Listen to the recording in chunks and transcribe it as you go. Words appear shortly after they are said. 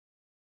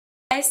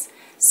guys,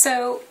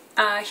 so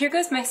here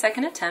goes my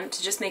second attempt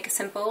to just make a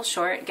simple,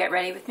 short, get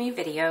ready with me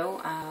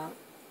video.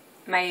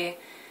 My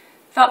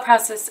thought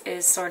process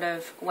is sort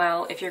of,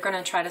 well, if you're going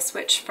to try to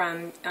switch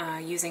from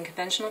using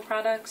conventional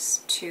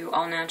products to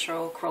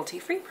all-natural,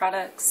 cruelty-free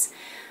products,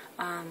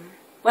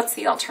 what's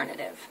the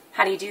alternative?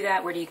 How do you do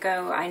that? Where do you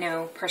go? I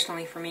know,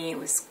 personally for me, it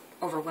was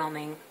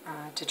overwhelming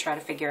to try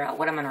to figure out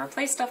what I'm going to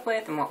replace stuff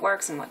with and what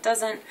works and what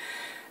doesn't.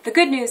 The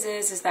good news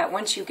is that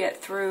once you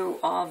get through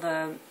all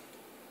the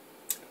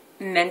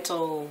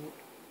mental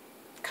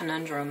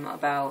conundrum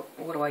about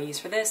what do I use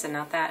for this and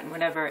not that and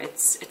whatever,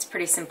 it's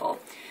pretty simple.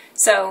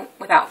 So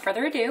without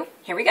further ado,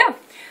 here we go.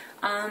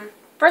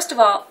 First of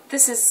all,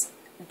 this is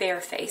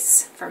bare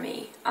face for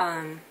me.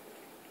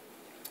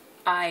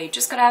 I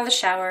just got out of the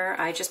shower.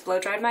 I just blow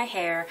dried my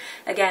hair.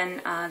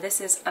 Again,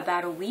 this is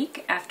about a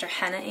week after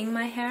hennaing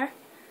my hair,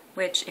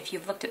 which if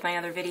you've looked at my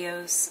other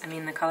videos, I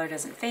mean, the color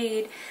doesn't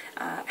fade.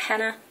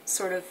 Henna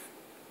sort of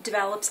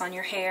develops on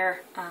your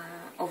hair.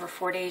 Over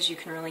 4 days you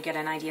can really get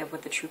an idea of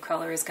what the true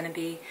color is going to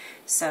be.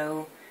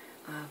 So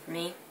for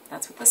me,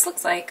 that's what this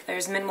looks like.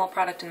 There's minimal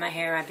product in my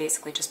hair. I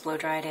basically just blow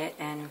dried it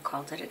and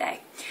called it a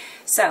day.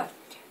 So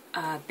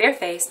bare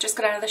face, just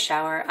got out of the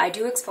shower. I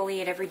do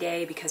exfoliate every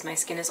day because my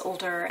skin is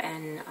older,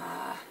 and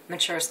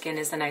mature skin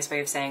is the nice way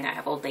of saying I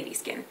have old lady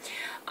skin.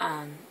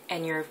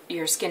 And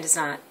your skin does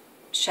not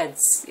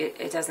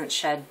it doesn't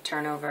shed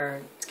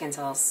turnover skin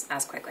cells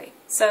as quickly.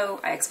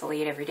 So I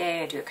exfoliate every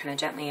day. I do it kind of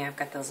gently. I've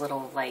got those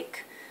little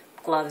like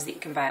gloves that you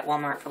can buy at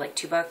Walmart for like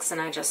 $2,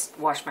 and I just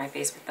wash my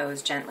face with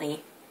those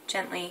gently,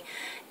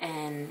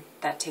 and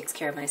that takes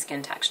care of my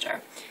skin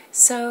texture.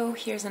 So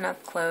here's an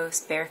up close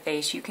bare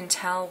face. You can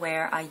tell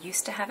where I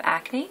used to have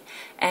acne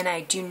and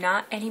I do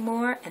not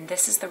anymore, and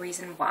this is the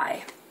reason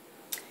why.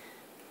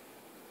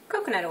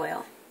 Coconut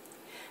oil.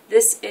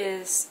 This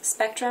is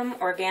Spectrum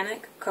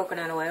Organic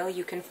Coconut Oil.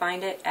 You can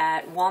find it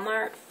at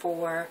Walmart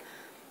for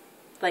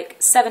like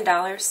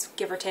 $7,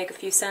 give or take a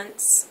few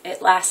cents.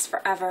 It lasts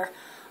forever.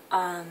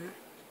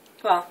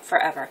 Well,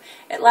 forever.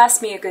 It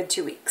lasts me a good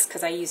 2 weeks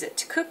because I use it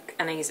to cook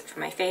and I use it for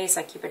my face.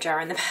 I keep a jar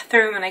in the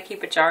bathroom and I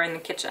keep a jar in the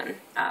kitchen.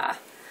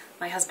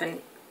 My husband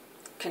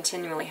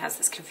continually has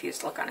this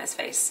confused look on his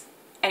face.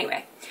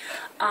 Anyway,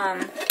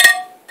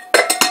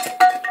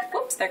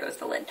 whoops, there goes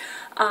the lid.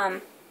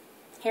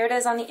 Here it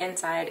is on the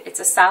inside. It's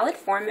a solid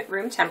form at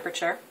room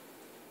temperature,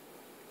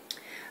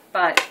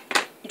 but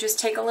you just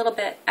take a little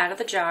bit out of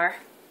the jar,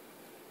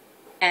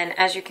 and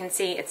as you can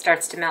see, it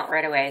starts to melt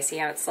right away. See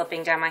how it's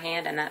slipping down my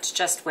hand? And that's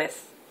just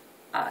with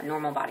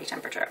normal body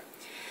temperature.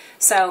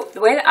 So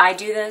the way that I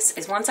do this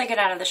is once I get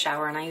out of the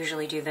shower, and I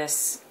usually do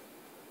this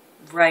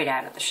right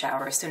out of the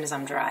shower as soon as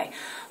I'm dry,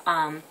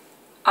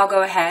 I'll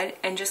go ahead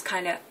and just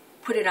kind of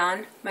put it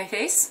on my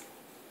face.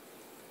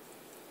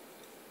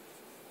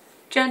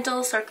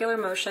 Gentle circular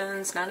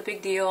motions, not a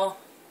big deal.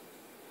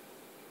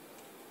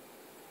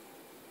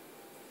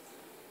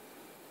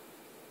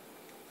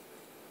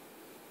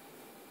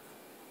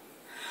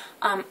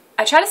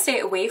 I try to stay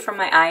away from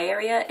my eye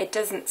area. It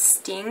doesn't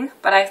sting,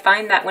 but I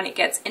find that when it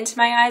gets into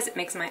my eyes, it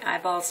makes my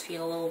eyeballs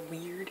feel a little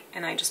weird,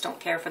 and I just don't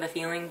care for the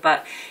feeling.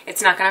 But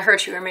it's not going to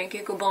hurt you or make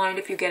you go blind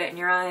if you get it in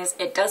your eyes.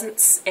 It doesn't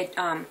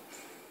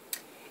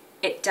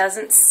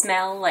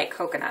smell like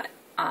coconut.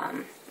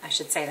 I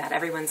should say that.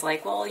 Everyone's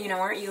like, well, you know,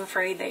 aren't you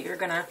afraid that you're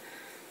gonna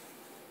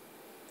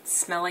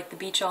smell like the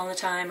beach all the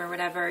time or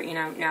whatever? You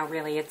know, no,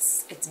 really,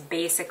 it's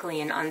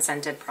basically an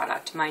unscented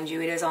product. Mind you,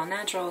 it is all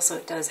natural, so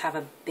it does have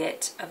a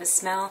bit of a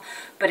smell,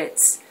 but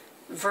it's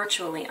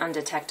virtually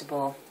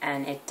undetectable,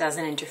 and it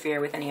doesn't interfere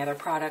with any other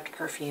product,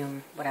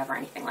 perfume, whatever,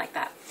 anything like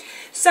that.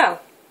 So,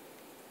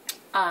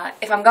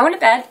 if I'm going to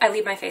bed, I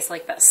leave my face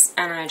like this,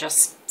 and I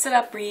just sit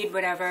up, read,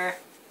 whatever,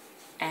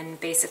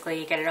 and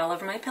basically get it all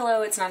over my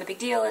pillow. It's not a big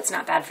deal. It's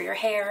not bad for your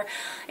hair.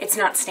 It's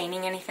not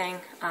staining anything.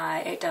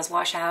 It does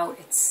wash out.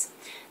 It's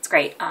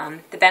great.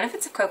 The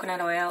benefits of coconut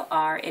oil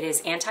are it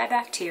is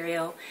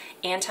antibacterial,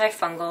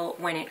 antifungal.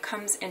 When it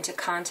comes into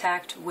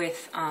contact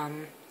with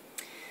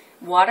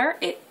water,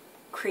 it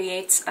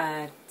creates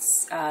a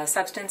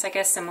substance, I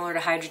guess, similar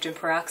to hydrogen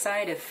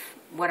peroxide, if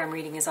what I'm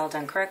reading is all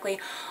done correctly.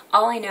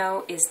 All I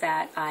know is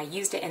that I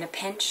used it in a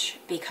pinch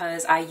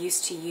because I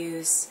used to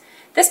use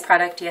this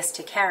product, Yes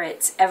to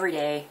Carrots, every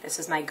day. This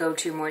is my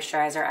go-to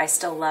moisturizer. I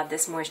still love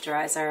this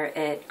moisturizer.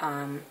 It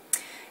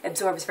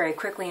absorbs very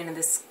quickly into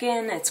the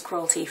skin. It's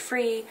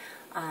cruelty-free.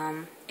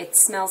 It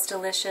smells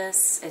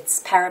delicious.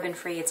 It's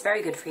paraben-free. It's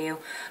very good for you.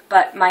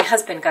 But my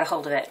husband got a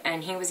hold of it,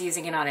 and he was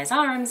using it on his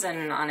arms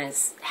and on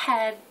his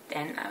head,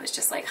 and I was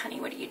just like,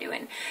 honey, what are you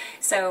doing?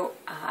 So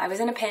I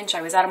was in a pinch.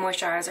 I was out of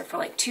moisturizer for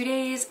like 2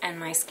 days, and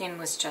my skin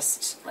was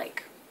just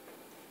like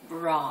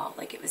raw,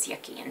 like it was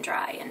yucky and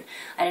dry, and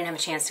I didn't have a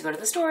chance to go to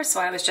the store, so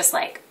I was just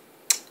like,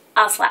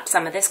 I'll slap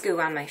some of this goo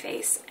on my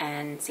face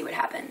and see what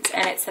happens.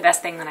 And it's the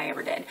best thing that I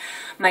ever did.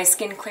 My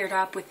skin cleared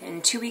up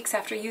within 2 weeks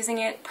after using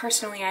it.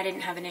 Personally, I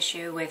didn't have an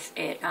issue with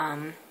it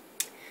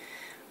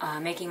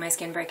making my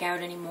skin break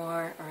out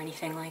anymore or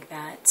anything like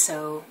that,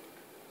 so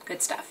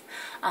good stuff.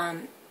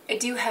 I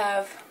do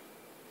have,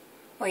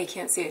 well, you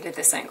can't see it at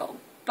this angle,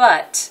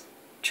 But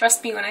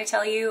trust me when I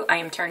tell you, I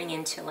am turning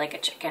into like a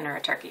chicken or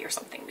a turkey or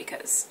something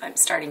because I'm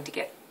starting to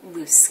get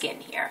loose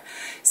skin here.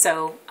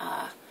 So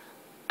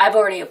I've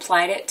already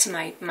applied it to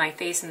my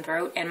face and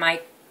throat, and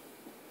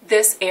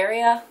this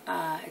area,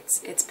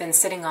 it's been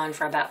sitting on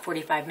for about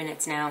 45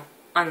 minutes now,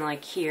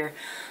 unlike here.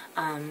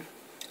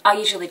 I'll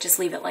usually just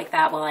leave it like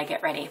that while I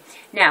get ready.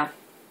 Now,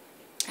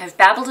 I've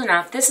babbled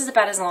enough. This is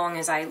about as long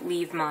as I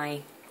leave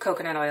my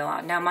coconut oil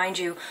on. Now, mind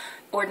you,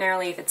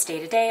 ordinarily if it's day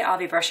to day, I'll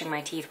be brushing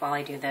my teeth while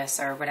I do this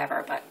or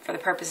whatever, but for the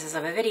purposes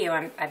of a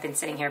video, I've been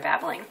sitting here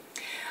babbling.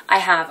 I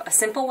have a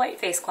simple white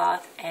face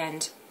cloth,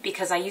 and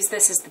because I use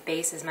this as the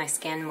base as my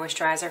skin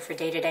moisturizer for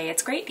day to day,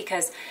 it's great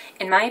because,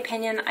 in my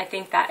opinion, I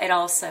think that it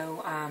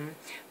also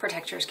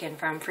protects your skin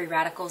from free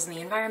radicals in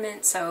the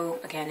environment. So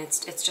again,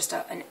 it's just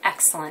an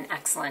excellent,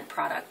 excellent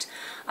product.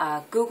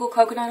 Google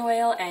coconut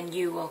oil and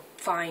you will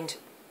find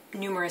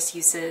numerous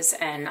uses,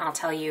 and I'll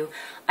tell you,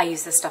 I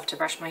use this stuff to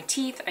brush my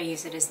teeth, I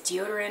use it as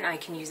deodorant, I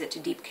can use it to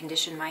deep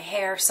condition my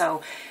hair.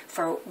 So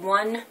for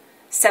one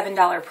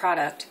 $7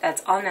 product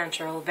that's all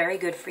natural, very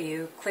good for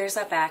you, clears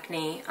up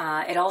acne.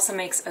 It also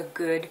makes a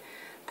good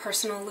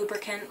personal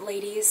lubricant,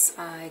 ladies.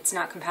 It's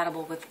not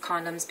compatible with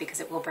condoms because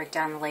it will break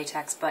down the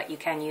latex, but you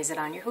can use it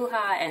on your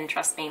hoo-ha, and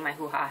trust me, my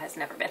hoo-ha has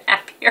never been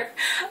happier.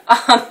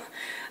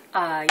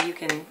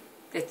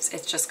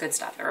 It's just good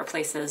stuff. It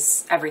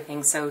replaces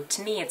everything, so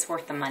to me it's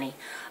worth the money.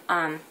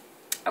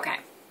 Okay,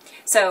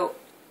 so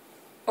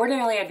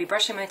ordinarily I'd be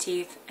brushing my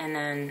teeth and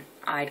then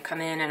I'd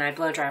come in and I'd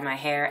blow dry my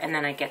hair, and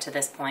then I'd get to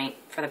this point.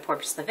 For the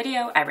purpose of the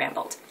video, I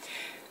rambled.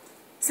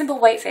 Simple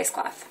white face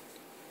cloth.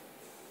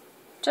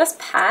 Just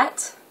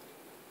pat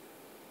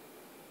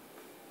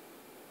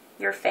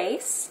your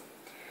face.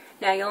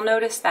 Now you'll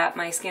notice that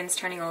my skin's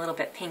turning a little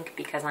bit pink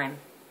because I'm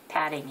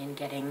patting and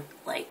getting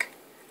like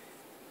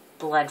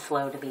blood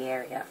flow to the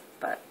area,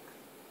 but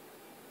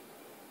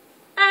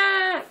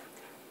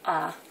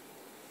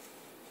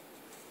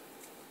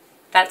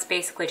that's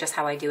basically just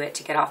how I do it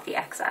to get off the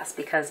excess,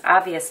 because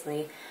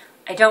obviously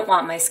I don't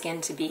want my skin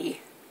to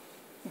be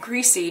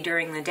greasy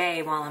during the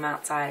day while I'm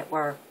outside at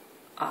work,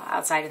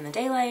 outside in the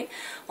daylight,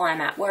 while I'm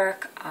at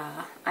work.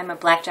 I'm a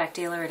blackjack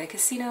dealer at a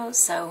casino,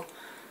 so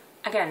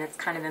again, it's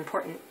kind of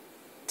important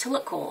to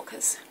look cool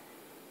because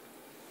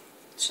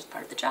it's just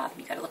part of the job.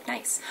 You gotta look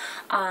nice.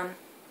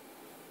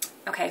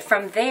 Okay,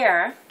 from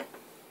there,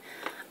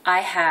 I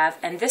have,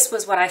 and this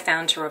was what I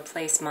found to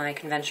replace my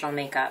conventional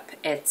makeup.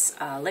 It's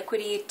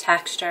liquidy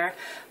texture,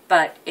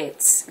 but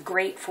it's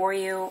great for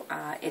you.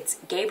 It's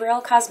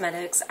Gabriel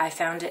Cosmetics. I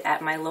found it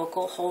at my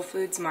local Whole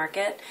Foods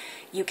market.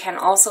 You can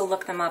also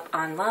look them up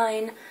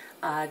online.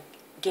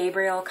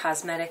 Gabriel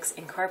Cosmetics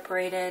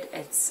Incorporated.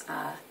 It's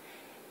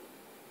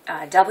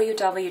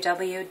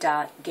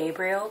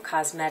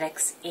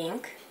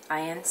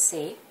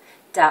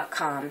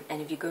www.gabrielcosmeticsinc.com,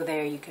 and if you go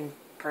there, you can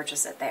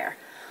purchase it there.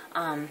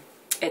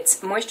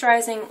 It's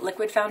moisturizing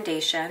liquid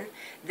foundation.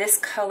 This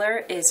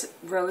color is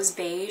rose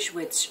beige,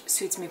 which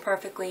suits me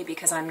perfectly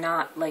because I'm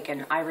not like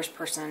an Irish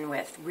person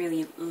with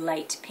really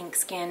light pink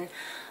skin.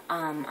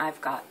 I've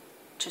got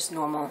just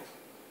normal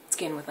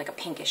skin with like a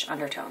pinkish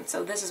undertone.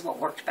 So this is what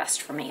worked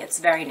best for me. It's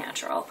very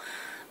natural.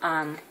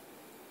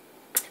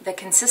 The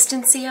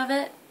consistency of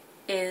it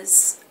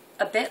is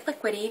a bit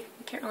liquidy.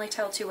 You can't really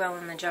tell too well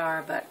in the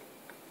jar, but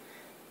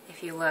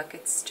if you look,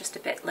 it's just a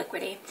bit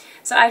liquidy.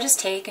 So I just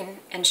take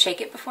and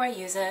shake it before I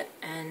use it,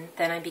 and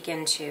then I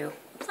begin to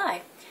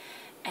apply.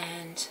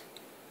 And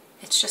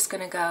it's just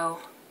going to go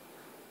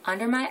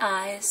under my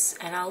eyes,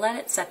 and I'll let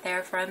it sit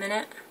there for a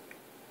minute.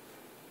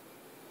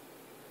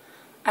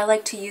 I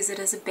like to use it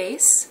as a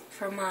base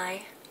for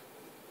my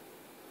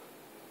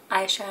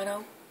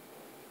eyeshadow.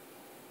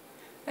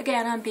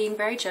 Again, I'm being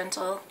very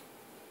gentle.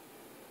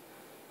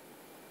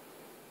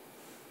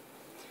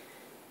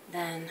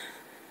 Then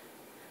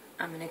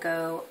I'm going to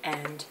go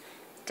and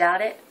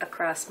dot it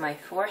across my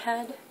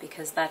forehead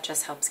because that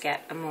just helps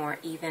get a more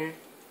even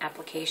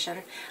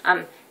application.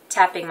 I'm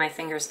tapping my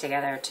fingers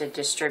together to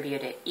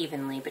distribute it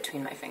evenly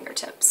between my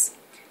fingertips.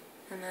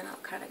 And then I'll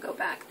kind of go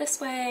back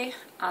this way.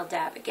 I'll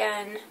dab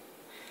again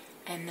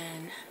and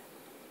then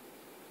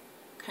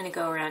kind of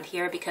go around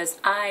here because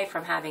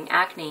from having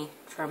acne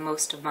for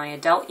most of my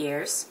adult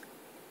years,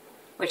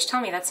 which tell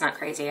me that's not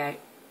crazy. I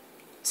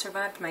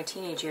survived my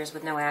teenage years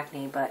with no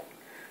acne, but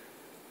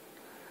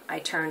I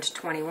turned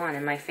 21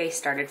 and my face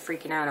started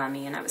freaking out on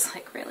me, and I was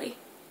like, really?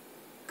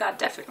 God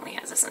definitely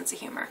has a sense of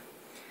humor.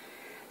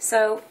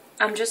 So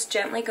I'm just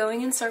gently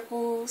going in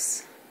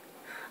circles.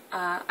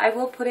 I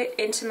will put it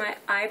into my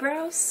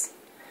eyebrows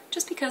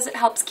just because it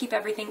helps keep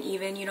everything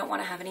even. You don't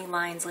want to have any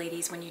lines,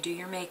 ladies, when you do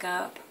your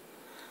makeup.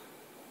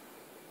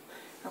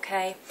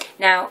 Okay,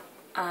 now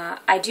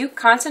I do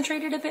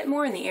concentrate it a bit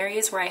more in the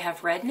areas where I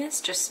have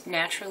redness, just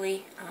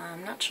naturally.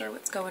 I'm not sure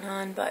what's going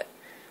on, but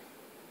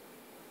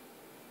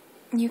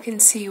you can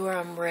see where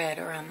I'm red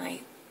around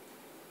my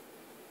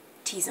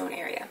T-zone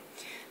area.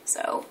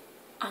 So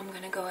I'm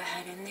going to go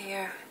ahead in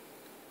there.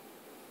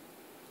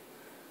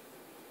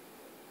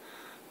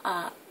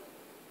 I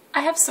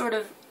have sort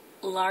of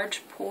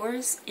large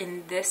pores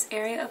in this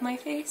area of my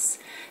face,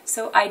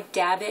 so I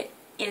dab it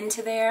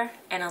into there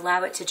and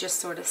allow it to just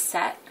sort of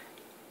set.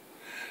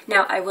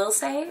 Now, I will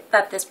say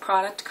that this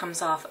product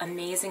comes off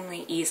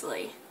amazingly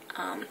easily.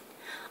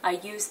 I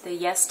use the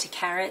Yes to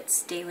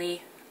Carrots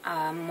Daily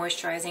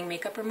Moisturizing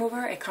Makeup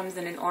Remover. It comes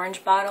in an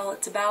orange bottle.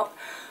 It's about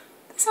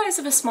the size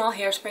of a small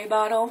hairspray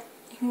bottle.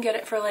 You can get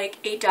it for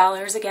like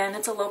 $8. Again,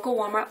 it's a local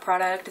Walmart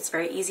product. It's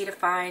very easy to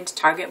find.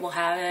 Target will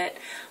have it.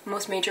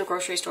 Most major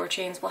grocery store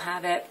chains will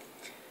have it.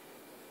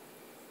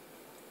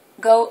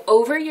 Go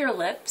over your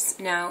lips.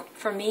 Now,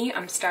 for me,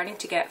 I'm starting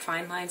to get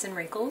fine lines and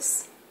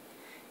wrinkles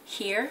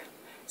here.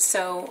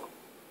 So,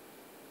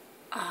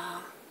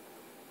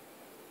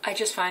 I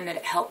just find that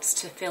it helps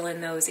to fill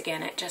in those.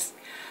 Again, it just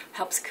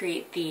helps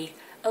create the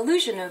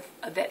illusion of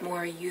a bit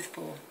more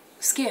youthful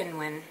skin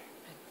when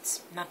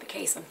it's not the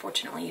case.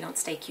 Unfortunately, you don't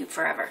stay cute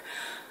forever.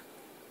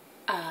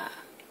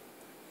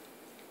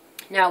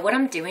 Now what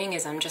I'm doing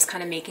is I'm just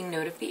kind of making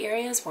note of the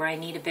areas where I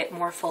need a bit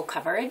more full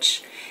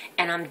coverage,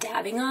 and I'm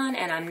dabbing on,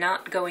 and I'm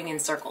not going in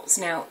circles.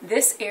 Now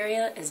this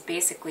area is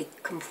basically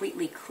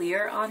completely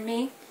clear on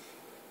me,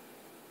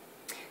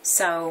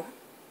 so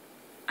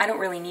I don't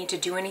really need to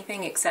do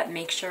anything except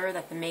make sure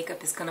that the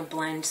makeup is going to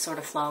blend sort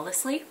of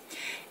flawlessly.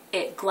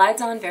 It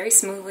glides on very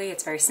smoothly.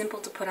 It's very simple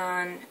to put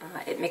on.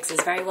 It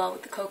mixes very well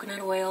with the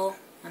coconut oil.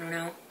 I don't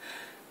know.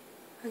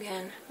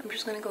 Again, I'm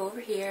just going to go over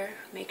here,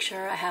 make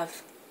sure I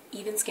have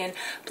even skin.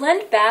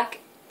 Blend back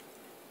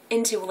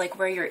into like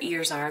where your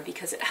ears are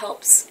because it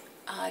helps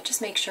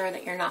just make sure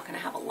that you're not going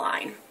to have a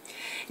line.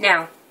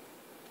 Now,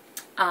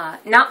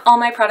 not all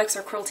my products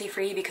are cruelty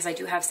free because I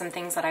do have some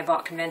things that I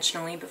bought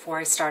conventionally before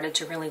I started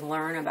to really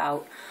learn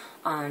about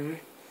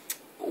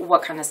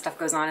what kind of stuff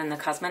goes on in the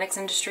cosmetics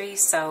industry.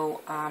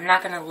 So I'm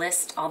not going to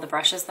list all the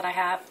brushes that I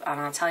have.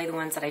 I'll tell you the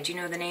ones that I do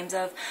know the names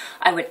of.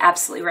 I would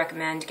absolutely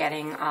recommend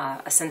getting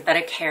a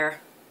synthetic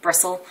hair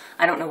bristle.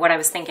 I don't know what I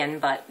was thinking,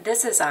 but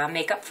this is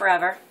Makeup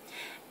Forever,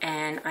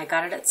 and I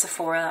got it at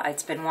Sephora.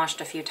 It's been washed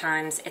a few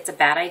times. It's a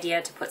bad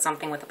idea to put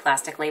something with a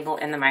plastic label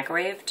in the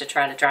microwave to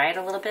try to dry it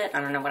a little bit.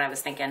 I don't know what I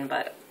was thinking,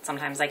 but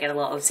sometimes I get a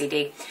little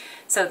OCD,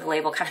 so the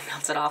label kind of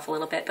melts it off a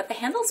little bit, but the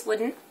handles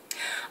wouldn't.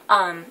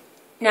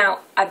 Now,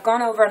 I've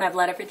gone over and I've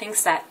let everything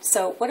set,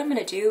 so what I'm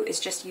going to do is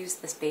just use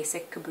this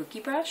basic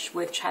kabuki brush,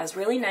 which has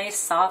really nice,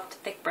 soft,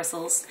 thick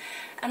bristles,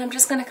 and I'm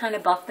just going to kind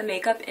of buff the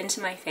makeup into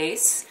my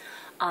face.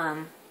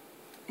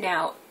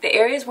 Now, the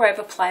areas where I've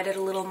applied it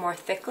a little more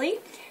thickly,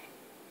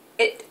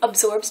 it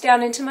absorbs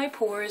down into my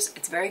pores.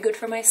 It's very good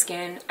for my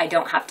skin. I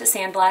don't have to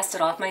sandblast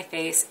it off my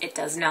face. It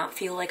does not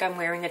feel like I'm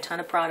wearing a ton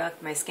of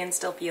product. My skin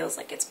still feels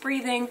like it's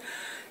breathing,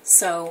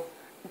 so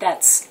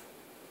that's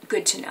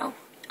good to know.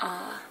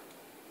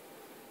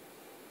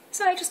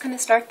 So I just kind of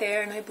start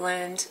there and I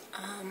blend.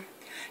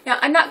 Now,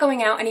 I'm not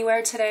going out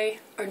anywhere today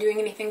or doing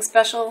anything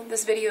special.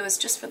 This video is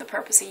just for the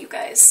purpose of you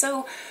guys.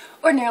 So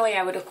ordinarily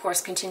I would of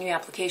course continue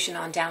application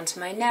on down to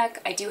my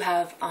neck. I do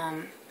have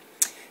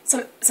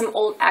some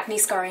old acne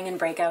scarring and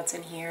breakouts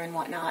in here and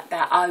whatnot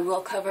that I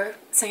will cover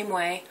same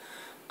way.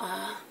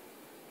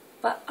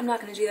 But I'm not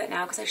going to do that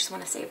now because I just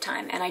want to save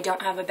time, and I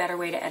don't have a better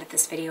way to edit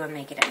this video and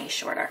make it any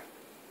shorter.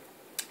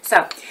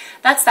 So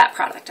that's that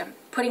product. I'm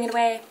putting it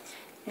away.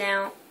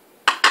 Now,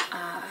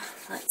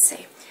 let's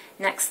see.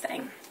 Next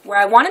thing, where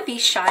I want to be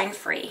shine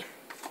free.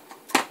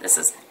 This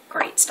is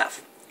great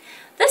stuff.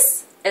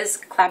 This is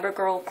Clabber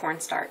Girl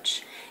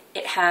cornstarch.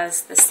 It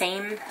has the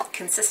same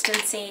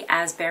consistency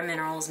as Bare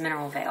Minerals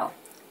Mineral Veil.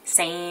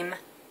 Same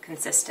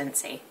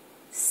consistency.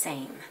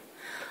 Same.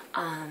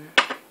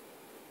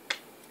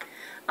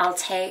 I'll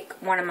take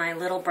one of my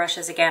little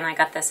brushes. Again, I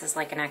got this as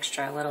like an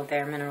extra little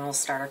Bare Minerals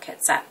starter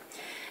kit set.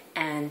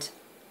 And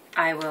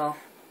I will,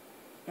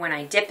 when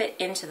I dip it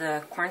into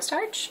the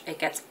cornstarch, it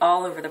gets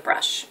all over the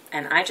brush.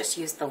 And I just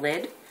use the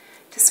lid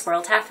to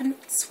swirl, tap,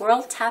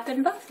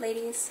 and buff,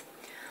 ladies.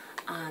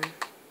 You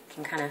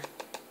can kind of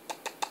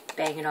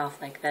bang it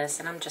off like this,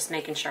 and I'm just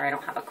making sure I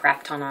don't have a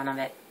crap ton of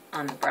it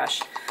on the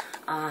brush.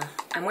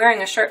 I'm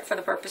wearing a shirt for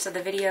the purpose of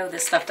the video.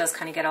 This stuff does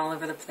kind of get all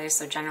over the place,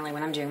 so generally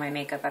when I'm doing my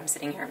makeup, I'm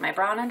sitting here in my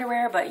bra and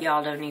underwear, but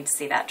y'all don't need to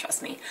see that,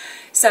 trust me.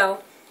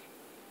 So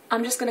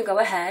I'm just going to go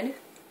ahead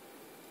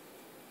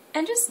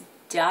and just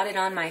dot it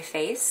on my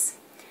face.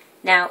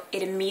 Now,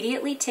 it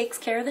immediately takes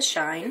care of the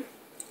shine.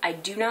 I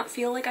do not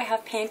feel like I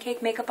have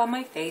pancake makeup on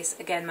my face.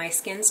 Again, my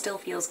skin still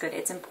feels good.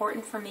 It's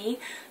important for me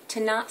to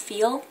not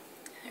feel,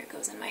 there it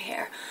goes in my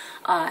hair,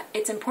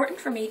 it's important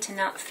for me to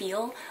not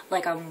feel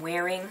like I'm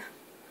wearing,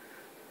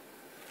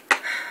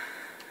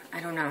 I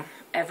don't know,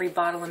 every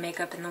bottle of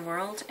makeup in the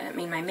world. I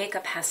mean, my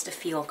makeup has to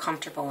feel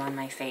comfortable on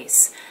my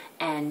face.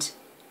 And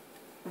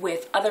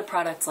with other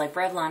products like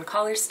Revlon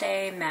Color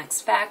Stay,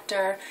 Max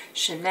Factor,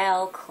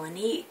 Chanel,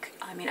 Clinique,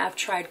 I mean, I've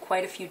tried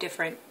quite a few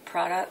different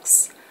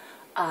products.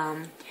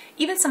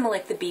 Even some of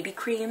like the BB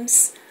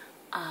creams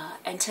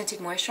and tinted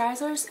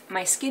moisturizers,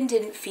 my skin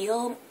didn't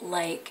feel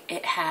like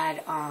it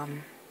had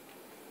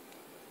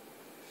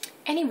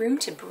any room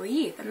to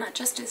breathe, and that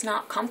just is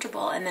not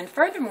comfortable. And then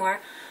furthermore,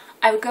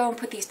 I would go and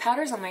put these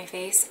powders on my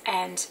face,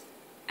 and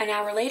an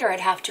hour later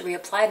I'd have to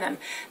reapply them.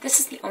 This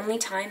is the only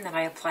time that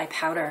I apply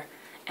powder,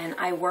 and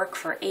I work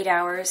for 8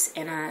 hours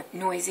in a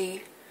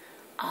noisy,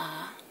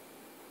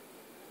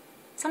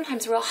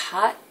 sometimes real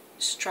hot,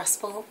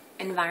 stressful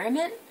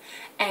environment,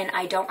 and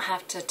I don't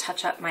have to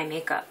touch up my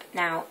makeup.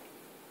 Now,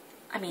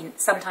 I mean,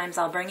 sometimes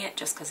I'll bring it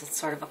just because it's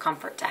sort of a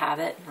comfort to have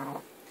it, and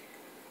I'll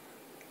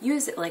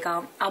use it, like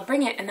I'll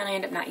bring it and then I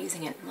end up not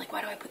using it. I'm like,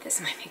 why do I put this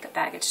in my makeup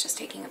bag? It's just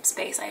taking up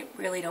space. I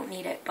really don't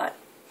need it, but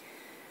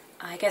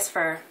I guess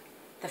for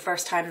the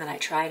first time that I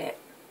tried it.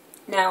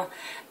 Now,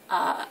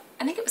 I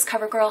think it was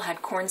CoverGirl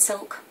had corn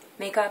silk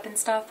makeup and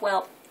stuff.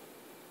 Well,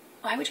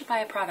 why would you buy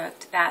a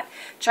product that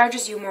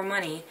charges you more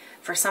money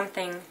for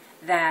something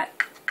that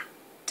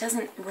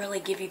doesn't really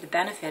give you the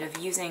benefit of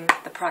using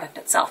the product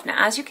itself? Now,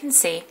 as you can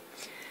see,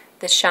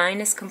 the shine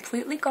is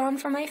completely gone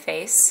from my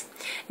face.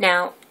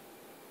 Now,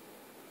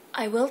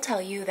 I will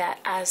tell you that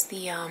as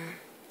the, I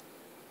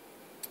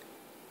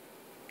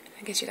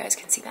guess you guys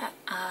can see that,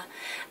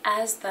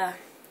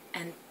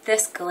 and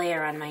this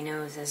glare on my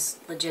nose is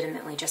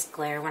legitimately just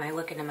glare. When I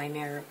look into my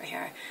mirror over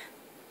here,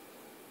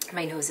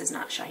 my nose is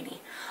not shiny.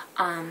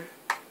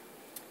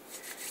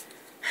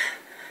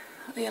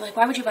 You're like,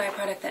 why would you buy a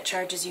product that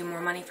charges you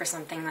more money for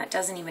something that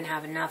doesn't even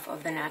have enough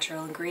of the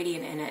natural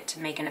ingredient in it to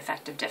make an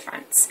effective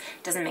difference?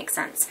 It doesn't make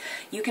sense.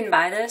 You can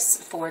buy this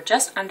for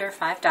just under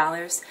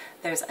 $5.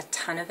 There's a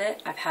ton of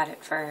it. I've had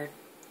it for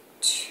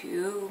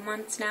 2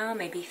 months now,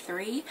 maybe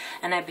 3,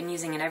 and I've been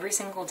using it every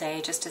single day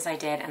just as I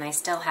did, and I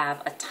still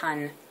have a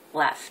ton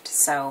left.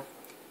 So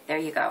there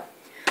you go.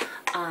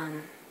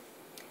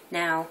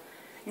 Now,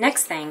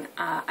 next thing,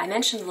 I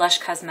mentioned Lush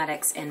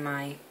Cosmetics in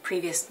my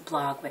previous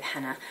blog with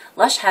henna.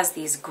 Lush has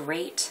these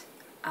great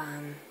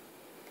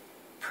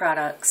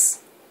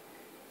products.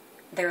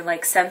 They're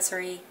like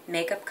sensory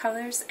makeup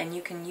colors, and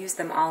you can use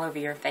them all over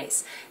your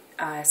face.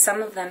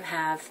 Some of them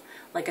have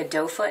like a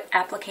doe foot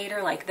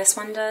applicator, like this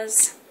one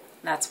does.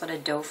 That's what a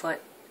doe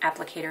foot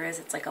applicator is.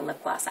 It's like a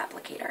lip gloss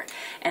applicator.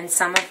 And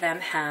some of them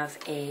have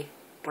a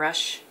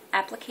brush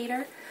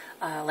applicator,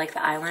 like the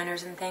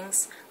eyeliners and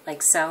things,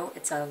 like so.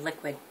 It's a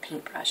liquid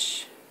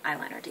paintbrush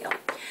eyeliner deal.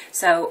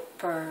 So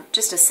for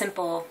just a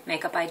simple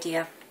makeup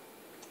idea,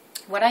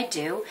 what I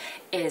do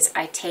is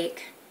I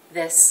take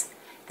this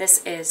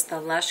is the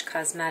Lush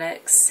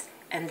Cosmetics,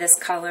 and this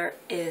color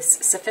is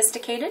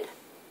Sophisticated.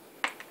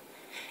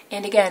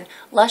 And again,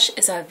 Lush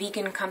is a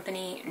vegan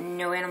company,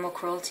 no animal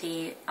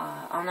cruelty,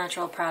 all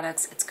natural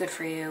products. It's good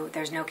for you.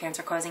 There's no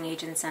cancer-causing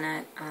agents in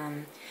it.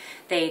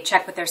 They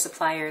check with their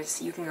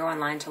suppliers. You can go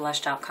online to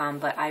lush.com,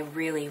 but I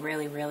really,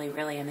 really, really,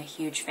 really am a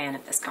huge fan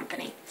of this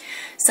company.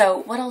 So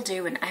what I'll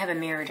do, and I have a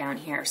mirror down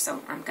here,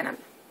 so I'm going to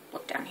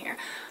look down here,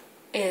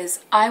 is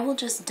I will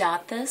just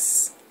dot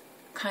this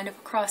kind of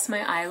across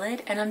my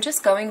eyelid, and I'm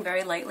just going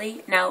very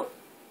lightly. Now,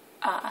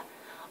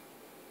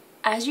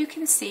 as you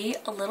can see,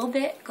 a little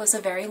bit goes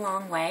a very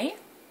long way.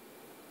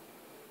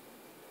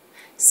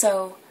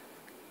 So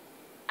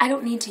I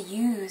don't need to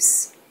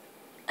use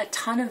a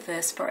ton of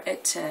this for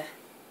it to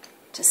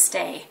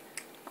stay,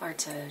 or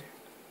to, I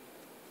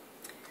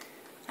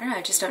don't know,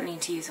 I just don't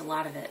need to use a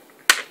lot of it.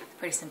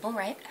 Pretty simple,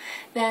 right?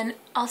 Then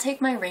I'll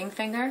take my ring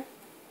finger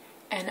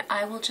and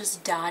I will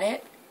just dot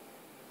it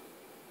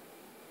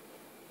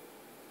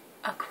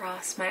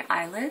across my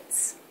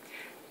eyelids,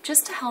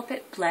 just to help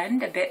it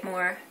blend a bit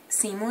more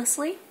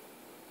seamlessly.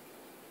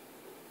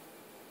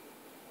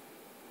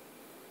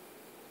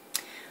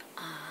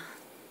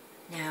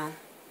 Now,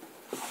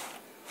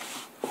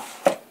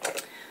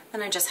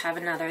 then I just have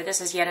another,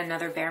 this is yet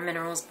another Bare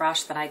Minerals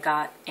brush that I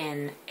got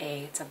in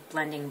it's a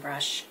blending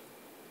brush.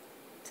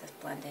 It says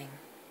blending,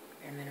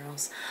 Bare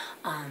Minerals.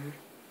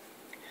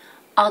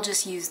 I'll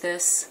just use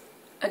this.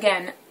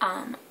 Again,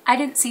 I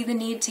didn't see the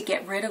need to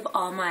get rid of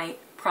all my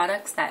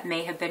products that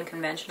may have been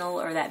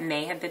conventional or that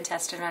may have been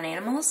tested on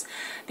animals,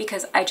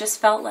 because I just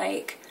felt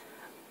like,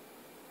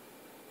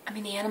 I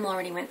mean, the animal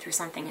already went through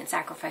something and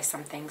sacrificed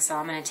something, so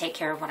I'm going to take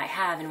care of what I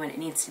have, and when it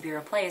needs to be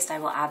replaced, I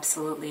will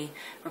absolutely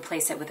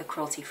replace it with a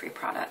cruelty-free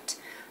product.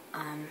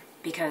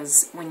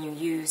 Because when you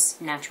use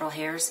natural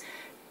hairs,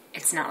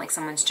 it's not like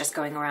someone's just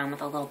going around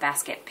with a little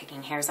basket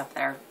picking hairs up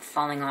that are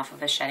falling off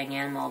of a shedding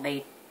animal.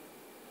 They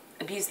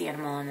abuse the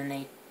animal, and then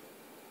they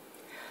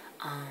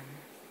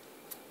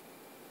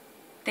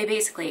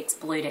basically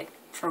exploit it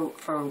for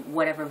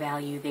whatever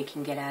value they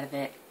can get out of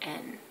it,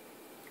 and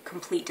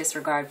complete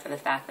disregard for the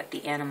fact that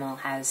the animal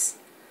has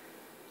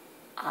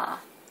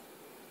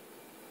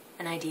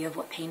an idea of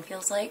what pain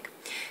feels like.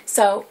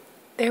 So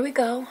there we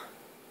go.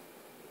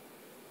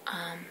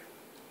 I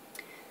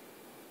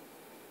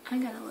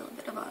got a little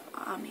bit of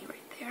on me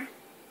right there.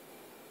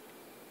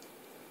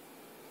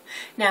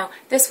 Now,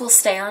 this will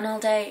stay on all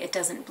day. It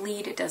doesn't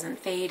bleed, it doesn't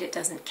fade, it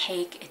doesn't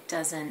cake, it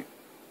doesn't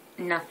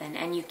nothing.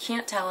 And you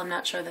can't tell, I'm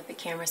not sure that the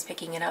camera's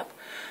picking it up,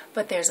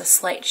 but there's a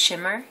slight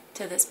shimmer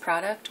to this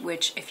product,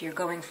 which if you're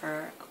going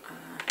for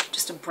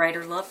just a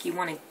brighter look, you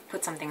want to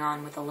put something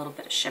on with a little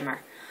bit of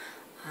shimmer.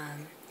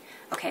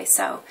 Okay,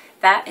 so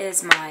that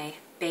is my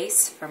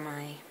base for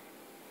my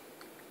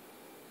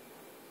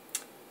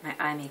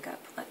eye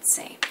makeup, let's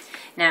see.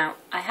 Now,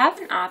 I have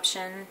an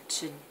option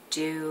to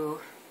do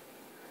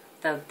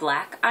the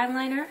black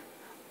eyeliner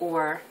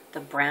or the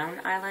brown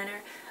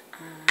eyeliner.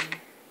 I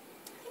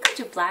think I'll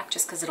do black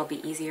just because it'll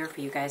be easier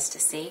for you guys to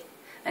see.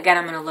 Again,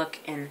 I'm going to look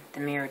in the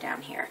mirror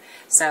down here.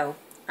 So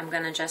I'm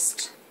going to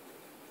just,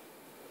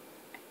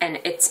 and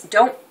it's,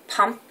 don't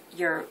pump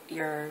your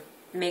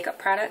makeup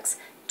products,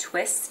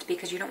 twist,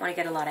 because you don't want to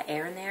get a lot of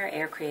air in there.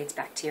 Air creates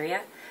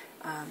bacteria.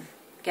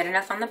 Get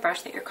enough on the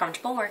brush that you're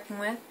comfortable working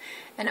with.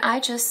 And I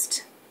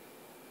just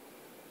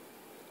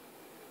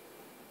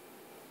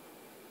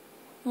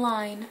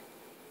line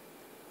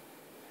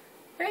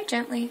very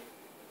gently.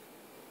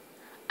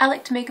 I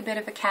like to make a bit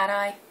of a cat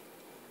eye.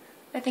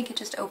 I think it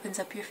just opens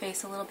up your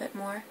face a little bit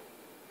more.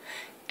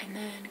 And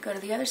then go to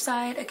the other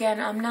side. Again,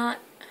 I'm not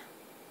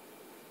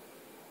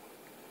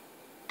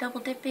double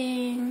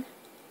dipping.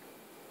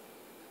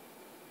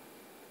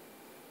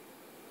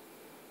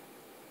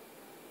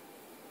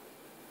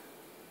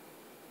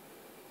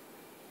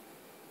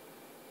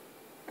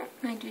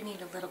 I do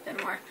need a little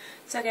bit more.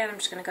 So again, I'm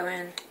just going to go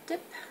in,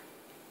 dip.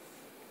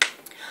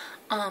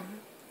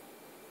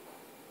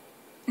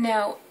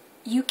 Now,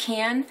 you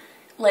can,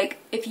 like,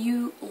 if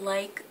you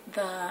like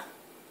the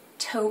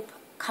taupe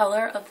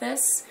color of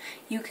this,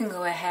 you can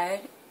go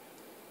ahead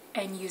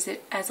and use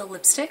it as a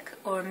lipstick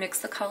or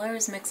mix the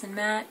colors, mix and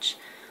match.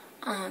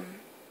 The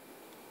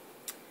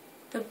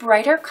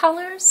brighter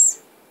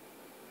colors,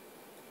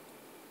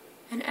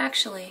 and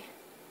actually,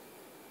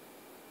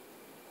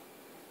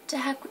 to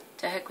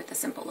heck with the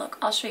simple look.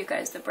 I'll show you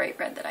guys the bright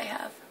red that I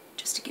have,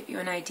 just to give you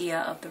an idea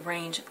of the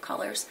range of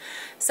colors.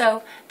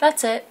 So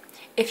that's it.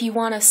 If you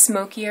want a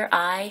smokier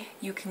eye,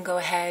 you can go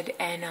ahead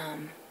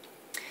and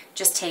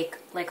just take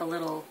like a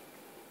little,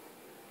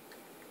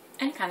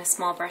 any kind of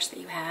small brush that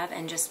you have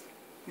and just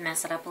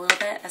mess it up a little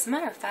bit. As a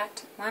matter of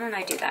fact, why don't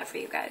I do that for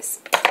you guys?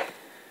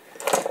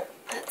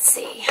 Let's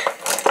see.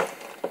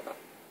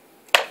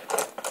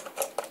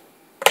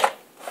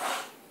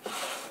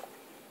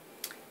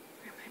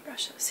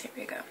 Brushes. Here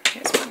we go.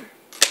 Here's one.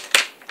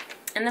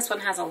 And this one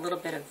has a little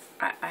bit of,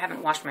 I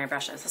haven't washed my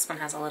brushes, this one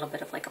has a little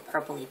bit of like a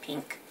purpley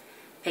pink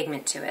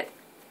pigment to it.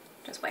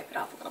 Just wipe it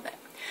off a little bit.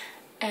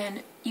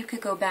 And you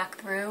could go back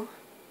through.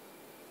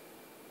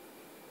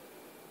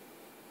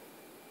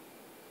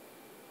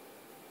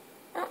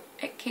 Oh,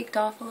 it caked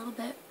off a little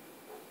bit.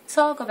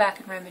 So I'll go back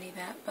and remedy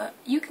that. But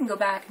you can go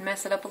back and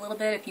mess it up a little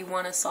bit if you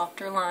want a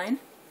softer line.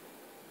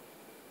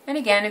 And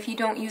again, if you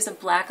don't use a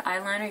black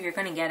eyeliner, you're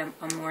going to get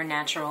a more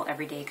natural,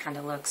 everyday kind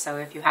of look. So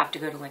if you have to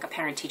go to like a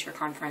parent-teacher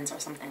conference or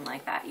something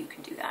like that, you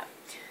can do that.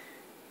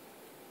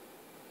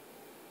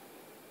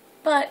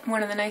 But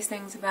one of the nice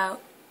things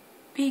about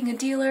being a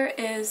dealer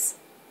is,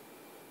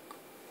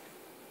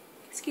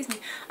 excuse me,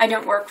 I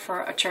don't work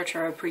for a church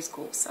or a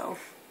preschool, so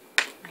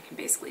I can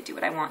basically do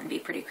what I want and be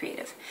pretty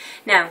creative.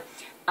 Now,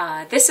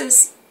 this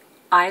is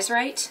Eyes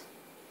Right.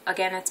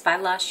 Again, it's by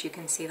Lush. You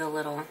can see the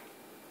little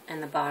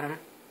in the bottom.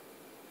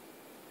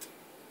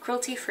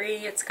 Cruelty free,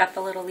 it's got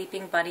the little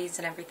leaping buddies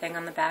and everything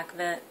on the back of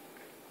it.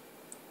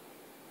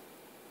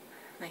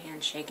 My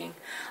hand's shaking.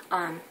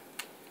 And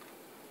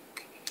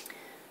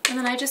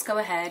then I just go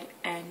ahead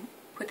and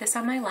put this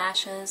on my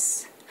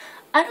lashes.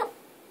 I don't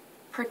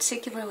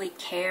particularly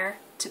care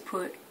to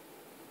put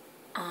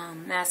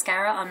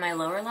mascara on my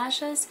lower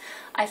lashes.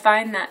 I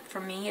find that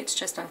for me it's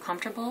just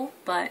uncomfortable,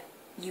 but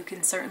you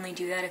can certainly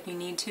do that if you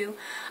need to.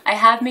 I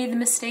have made the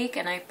mistake,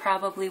 and I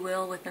probably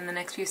will within the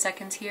next few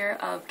seconds here,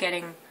 of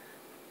getting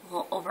a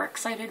little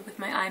overexcited with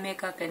my eye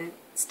makeup and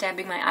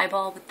stabbing my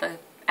eyeball with the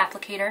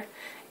applicator.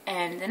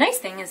 And the nice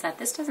thing is that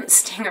this doesn't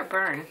sting or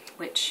burn,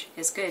 which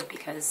is good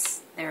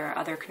because there are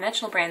other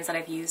conventional brands that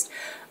I've used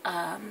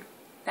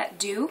that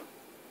do.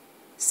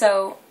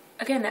 So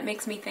again, that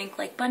makes me think,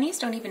 like, bunnies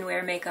don't even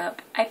wear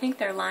makeup. I think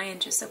they're lying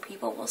just so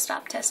people will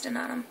stop testing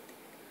on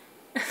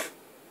them.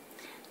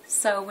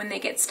 So when they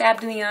get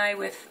stabbed in the eye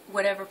with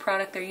whatever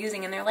product they're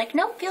using and they're like,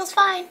 nope, feels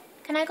fine,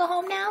 can I go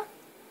home now?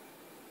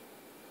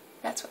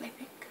 That's what I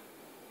think.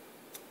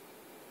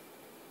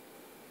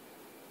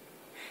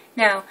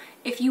 Now,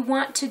 if you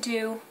want to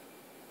do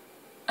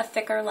a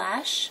thicker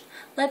lash,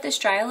 let this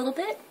dry a little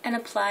bit and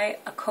apply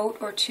a coat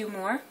or two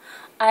more.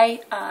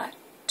 I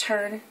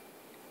turn,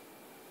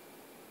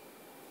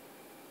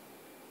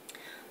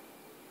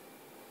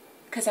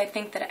 because I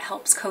think that it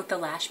helps coat the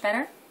lash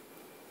better.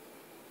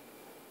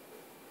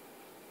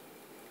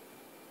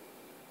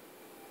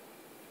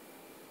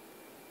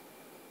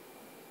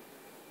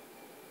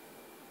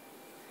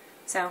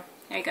 So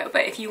there you go.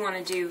 But if you want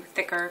to do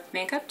thicker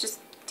makeup, just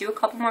do a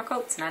couple more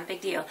coats, not a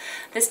big deal.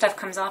 This stuff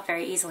comes off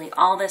very easily.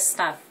 All this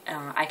stuff,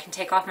 I can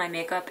take off my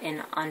makeup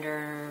in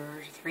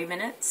under 3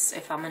 minutes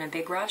if I'm in a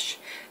big rush.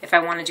 If I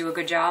want to do a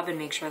good job and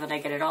make sure that I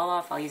get it all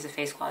off, I'll use a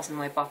face cloth and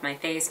wipe off my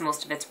face.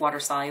 Most of it's water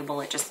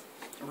soluble. It just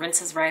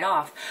rinses right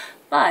off.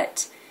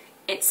 But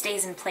it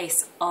stays in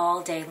place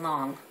all day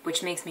long,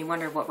 which makes me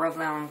wonder what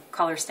Revlon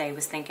Color Stay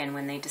was thinking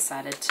when they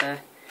decided to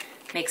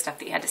make stuff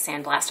that you had to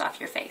sandblast off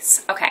your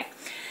face. Okay,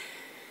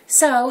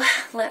 so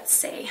let's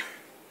see.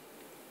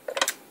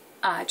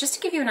 Just to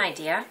give you an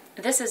idea,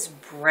 this is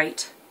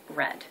bright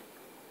red.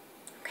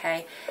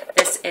 Okay,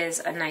 this is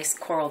a nice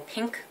coral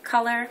pink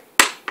color.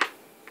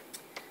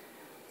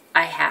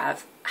 I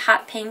have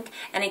hot pink,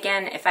 and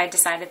again, if I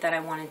decided that I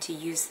wanted to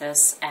use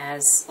this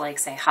as, like,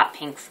 say, hot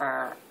pink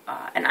for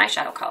an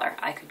eyeshadow color,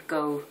 I could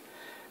go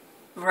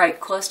right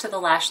close to the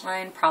lash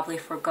line, probably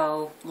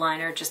forgo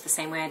liner just the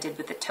same way I did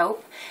with the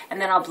taupe,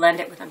 and then I'll blend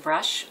it with a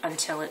brush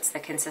until it's the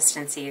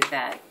consistency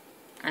that,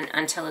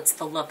 until it's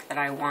the look that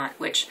I want,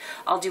 which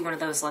I'll do one of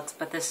those looks,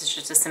 but this is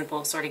just a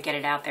simple sort of get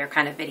it out there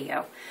kind of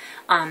video.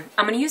 I'm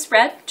going to use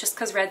red just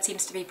because red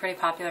seems to be pretty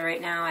popular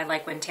right now. I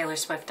like when Taylor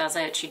Swift does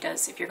it. She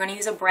does, if you're going to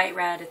use a bright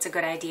red, it's a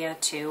good idea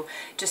to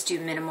just do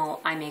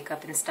minimal eye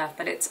makeup and stuff,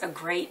 but it's a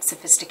great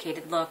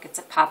sophisticated look. It's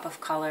a pop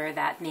of color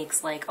that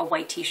makes like a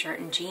white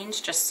t-shirt and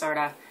jeans just sort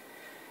of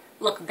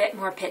look a bit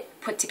more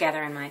put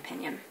together in my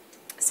opinion.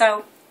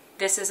 So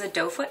this is a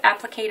doe foot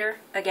applicator.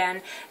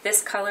 Again,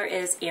 this color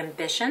is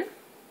Ambition.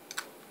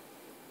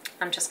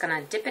 I'm just going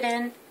to dip it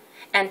in,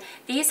 and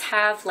these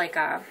have like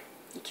a,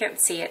 you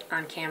can't see it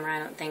on camera I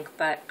don't think,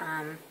 but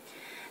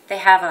they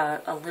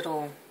have a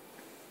little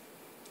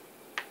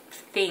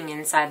thing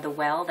inside the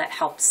well that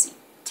helps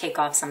take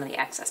off some of the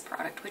excess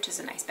product, which is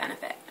a nice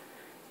benefit.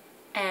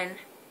 And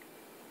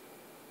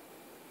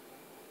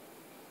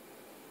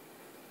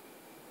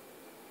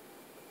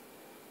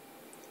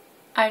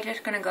I'm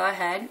just going to go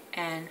ahead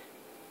and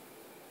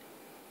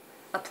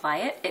apply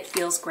it. It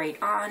feels great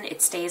on,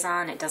 it stays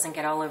on, it doesn't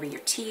get all over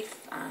your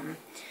teeth.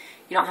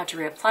 You don't have to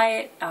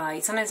reapply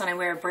it. Sometimes when I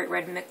wear a bright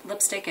red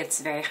lipstick, it's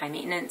very high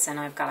maintenance and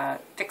I've got to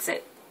fix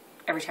it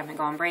every time I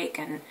go on break,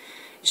 and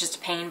it's just a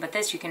pain. But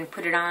this, you can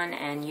put it on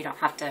and you don't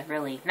have to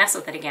really mess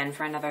with it again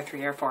for another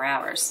 3 or 4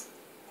 hours.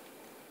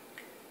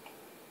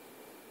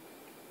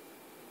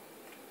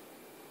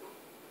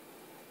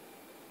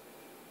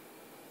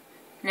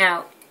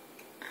 Now,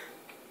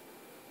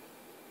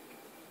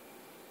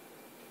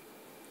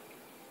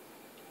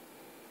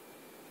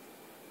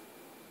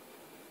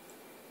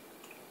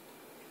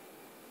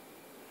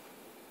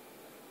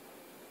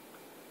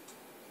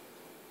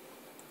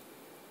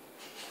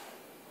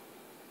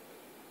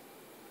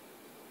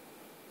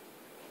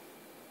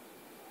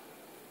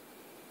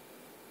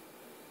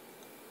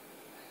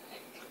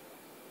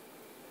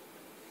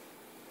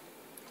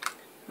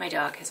 my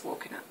dog has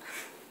woken up.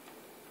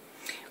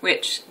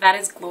 Which, that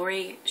is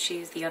Glory.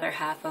 She's the other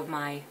half of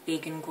my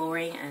vegan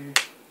Glory, and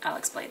I'll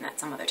explain that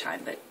some other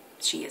time, but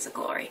she is a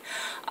Glory.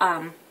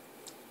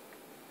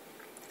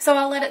 So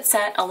I'll let it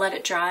set, I'll let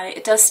it dry.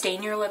 It does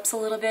stain your lips a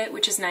little bit,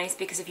 which is nice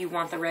because if you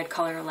want the red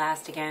color to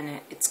last, again,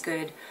 it's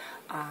good.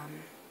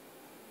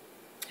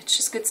 It's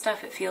just good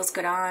stuff. It feels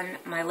good on.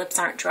 My lips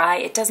aren't dry.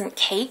 It doesn't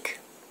cake,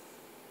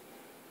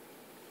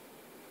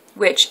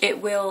 which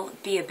it will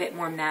be a bit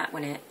more matte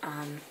when it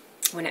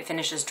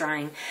finishes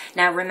drying.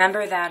 Now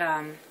remember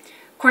that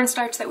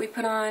cornstarch that we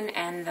put on,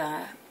 and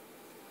the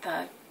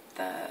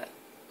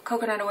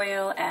coconut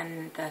oil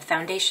and the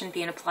foundation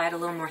being applied a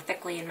little more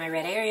thickly in my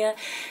red area,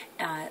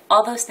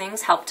 all those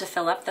things help to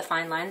fill up the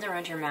fine lines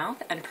around your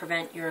mouth and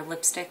prevent your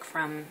lipstick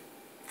from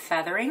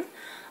feathering,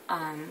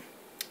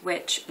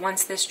 which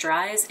once this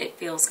dries, it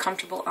feels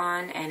comfortable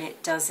on and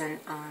it doesn't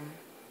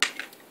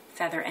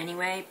feather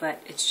anyway,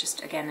 but it's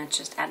just, again, it's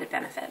just added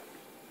benefit.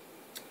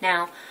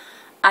 Now,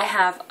 I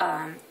have,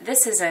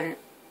 this is a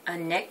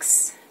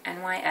NYX,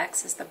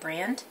 NYX is the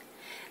brand.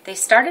 They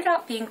started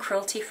out being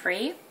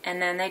cruelty-free,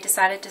 and then they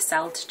decided to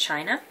sell to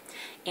China.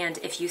 And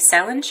if you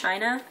sell in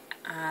China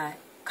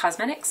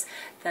cosmetics,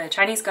 the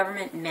Chinese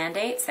government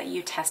mandates that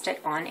you test it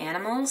on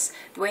animals.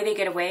 The way they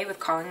get away with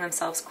calling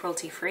themselves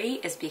cruelty-free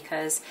is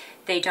because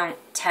they don't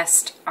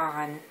test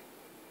on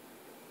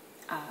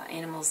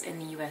animals in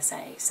the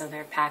USA, so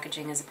their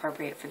packaging is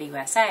appropriate for the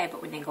USA,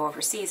 but when they go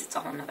overseas, it's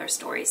a whole nother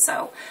story.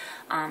 So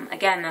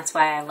again, that's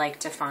why I like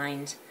to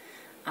find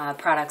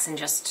products and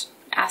just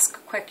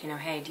ask quick, you know,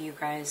 hey, do you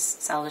guys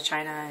sell to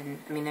China? And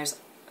I mean, there's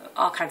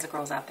all kinds of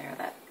girls out there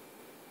that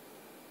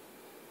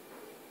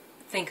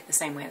think the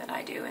same way that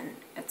I do, and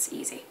it's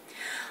easy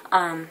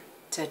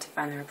to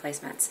find the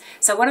replacements.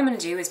 So what I'm going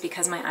to do is,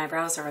 because my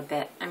eyebrows are a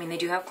bit, I mean, they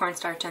do have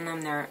cornstarch in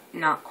them, they're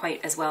not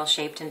quite as well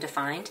shaped and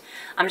defined.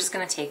 I'm just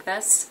going to take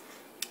this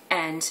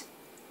and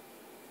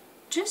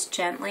just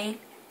gently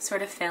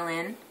sort of fill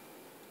in,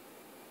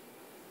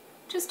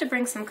 just to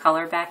bring some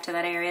color back to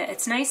that area.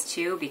 It's nice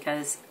too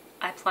because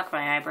I pluck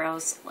my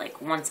eyebrows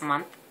like once a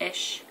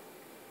month-ish,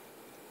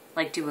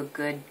 like do a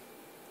good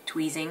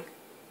tweezing.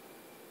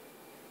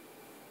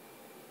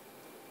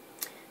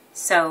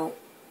 So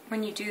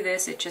when you do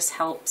this, it just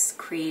helps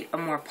create a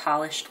more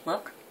polished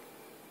look.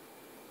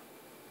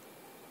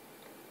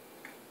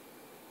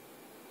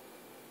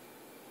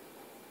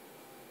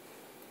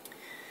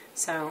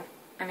 So,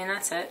 I mean,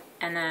 that's it.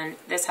 And then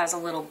this has a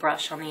little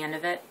brush on the end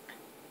of it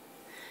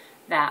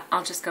that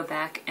I'll just go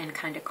back and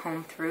kind of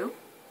comb through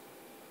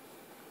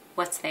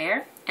what's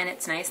there. And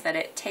it's nice that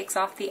it takes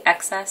off the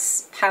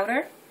excess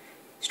powder,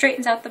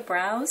 straightens out the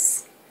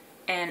brows,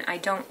 and I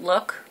don't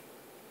look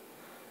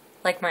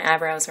like my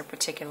eyebrows are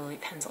particularly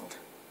penciled.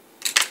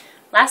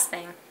 Last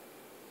thing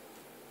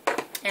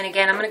And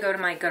again, I'm going to go to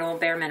my good old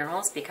Bare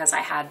Minerals because I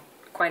had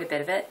quite a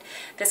bit of it.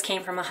 This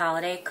came from a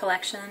holiday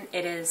collection.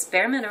 It is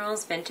Bare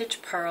Minerals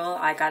Vintage Pearl.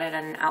 I got it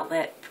at an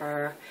outlet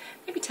for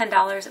maybe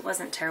 $10. It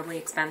wasn't terribly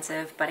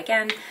expensive, but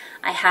again,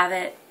 I have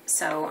it,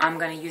 so I'm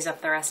going to use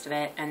up the rest of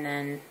it and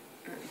then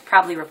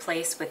probably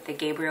replace with the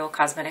Gabriel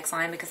Cosmetics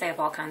line because they have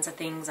all kinds of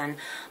things, and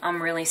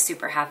I'm really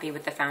super happy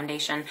with the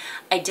foundation.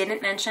 I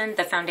didn't mention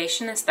the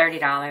foundation is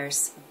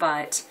 $30,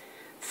 but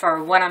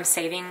for what I'm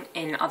saving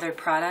in other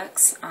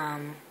products,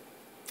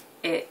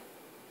 the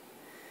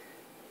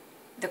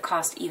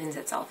cost evens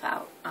itself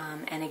out.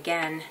 And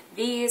again,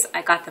 these,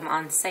 I got them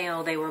on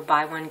sale. They were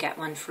buy one, get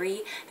one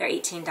free. They're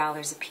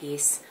 $18 a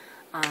piece.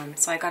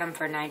 So I got them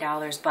for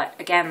 $9. But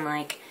again,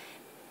 like,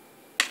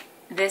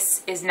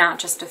 this is not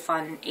just a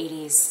fun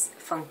 80s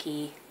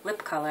funky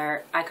lip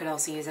color. I could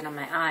also use it on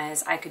my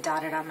eyes. I could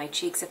dot it on my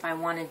cheeks if I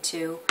wanted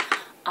to.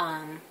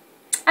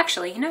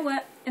 Actually, you know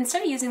what?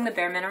 Instead of using the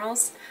Bare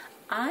Minerals,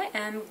 I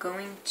am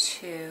going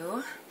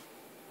to...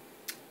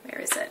 Where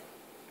is it?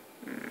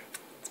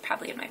 It's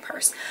probably in my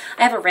purse.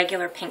 I have a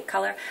regular pink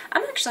color.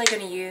 I'm actually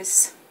going to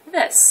use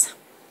this.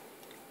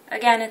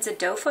 Again, it's a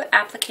doe foot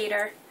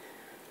applicator.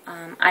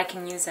 I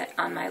can use it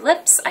on my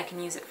lips. I can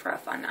use it for a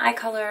fun eye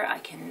color. I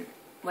can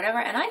whatever,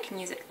 and I can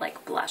use it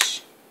like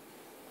blush.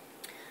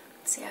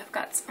 Let's see, I've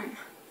got some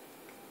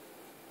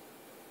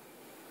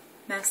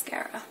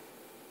mascara.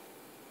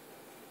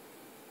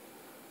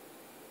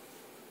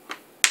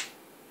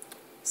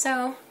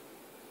 So,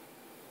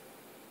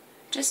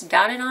 just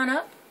dot it on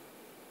up.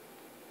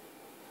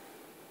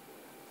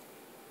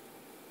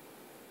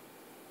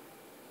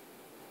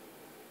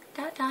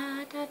 Dot,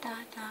 dot, dot,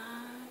 dot, dot.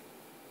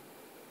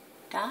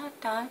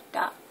 Dot, dot,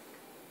 dot.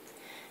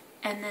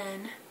 And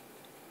then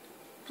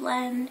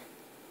blend.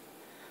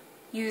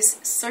 Use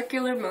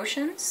circular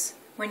motions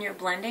when you're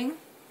blending,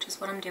 which is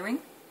what I'm doing.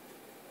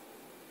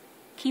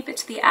 Keep it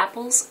to the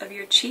apples of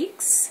your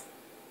cheeks.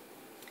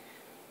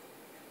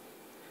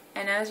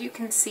 And as you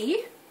can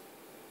see,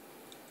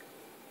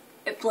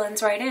 it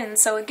blends right in.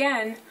 So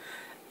again,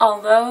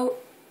 although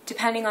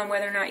depending on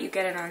whether or not you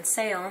get it on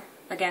sale,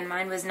 again,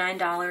 mine was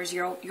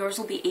 $9, yours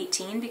will be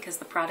 $18 because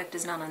the product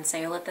is not on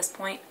sale at this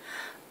point.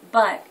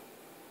 But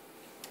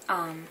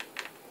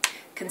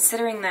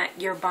considering that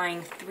you're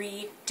buying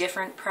 3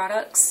 different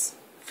products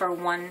for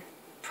one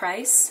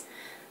price,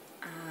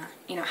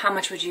 you know, how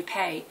much would you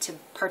pay to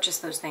purchase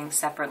those things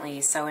separately?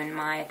 So in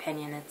my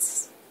opinion,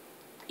 it's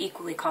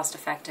equally cost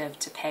effective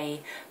to pay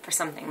for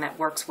something that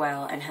works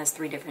well and has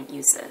 3 different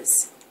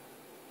uses.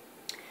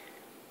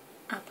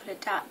 I'll put a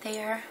dot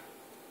there.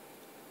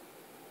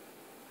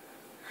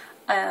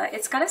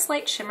 It's got a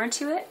slight shimmer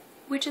to it,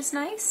 which is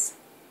nice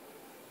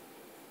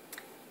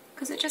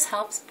because it just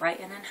helps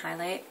brighten and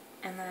highlight.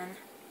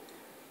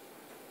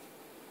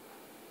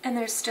 And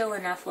there's still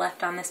enough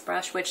left on this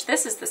brush, which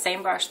this is the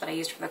same brush that I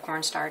used for the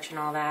cornstarch and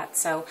all that.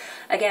 So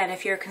again,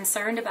 if you're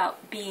concerned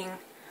about being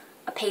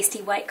a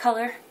pasty white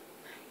color,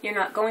 you're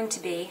not going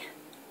to be,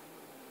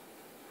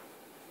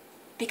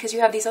 because you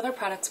have these other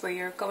products where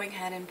you're going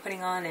ahead and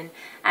putting on and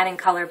adding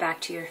color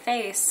back to your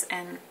face,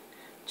 and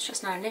it's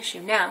just not an issue.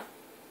 Now,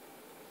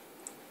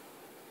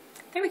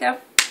 there we go.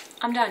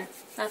 I'm done.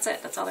 That's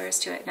it. That's all there is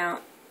to it. Now,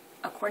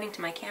 according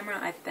to my camera,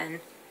 I've been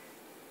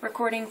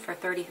recording for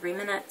 33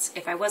 minutes.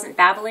 If I wasn't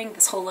babbling,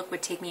 this whole look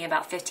would take me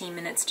about 15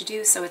 minutes to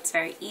do, so it's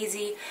very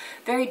easy,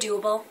 very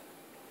doable.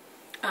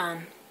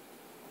 I'm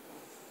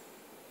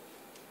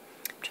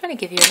trying to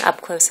give you an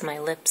up close of my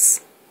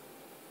lips.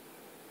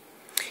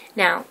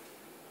 Now,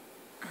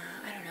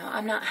 I don't know,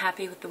 I'm not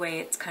happy with the way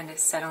it's kind of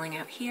settling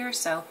out here,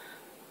 so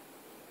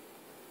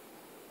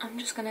I'm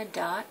just going to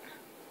dot.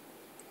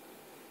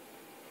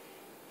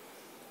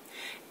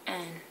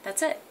 And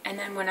that's it. And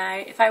then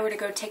if I were to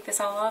go take this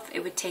all off,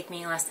 it would take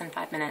me less than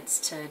 5 minutes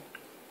to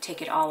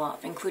take it all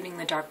off, including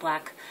the dark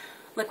black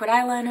liquid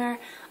eyeliner.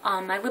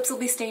 My lips will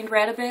be stained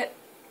red a bit,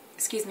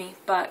 excuse me,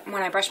 but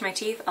when I brush my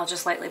teeth, I'll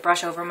just lightly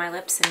brush over my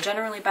lips, and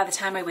generally by the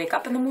time I wake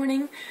up in the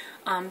morning,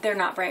 they're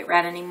not bright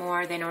red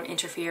anymore. They don't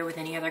interfere with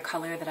any other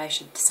color that I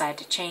should decide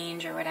to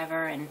change or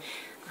whatever, and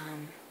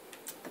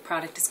the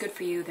product is good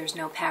for you. There's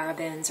no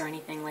parabens or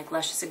anything. Like,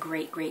 Lush is a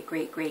great, great,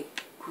 great,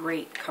 great,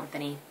 great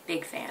company.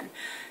 Big fan.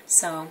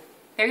 So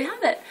there you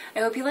have it. I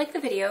hope you liked the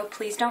video.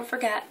 Please don't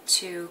forget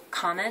to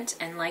comment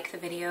and like the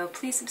video.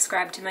 Please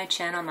subscribe to my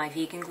channel, My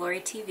Vegan Glory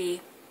TV.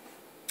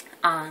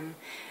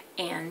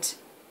 And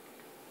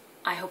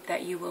I hope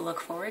that you will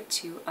look forward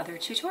to other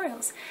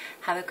tutorials.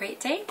 Have a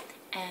great day,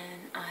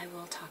 and I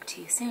will talk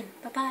to you soon.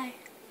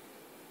 Bye-bye.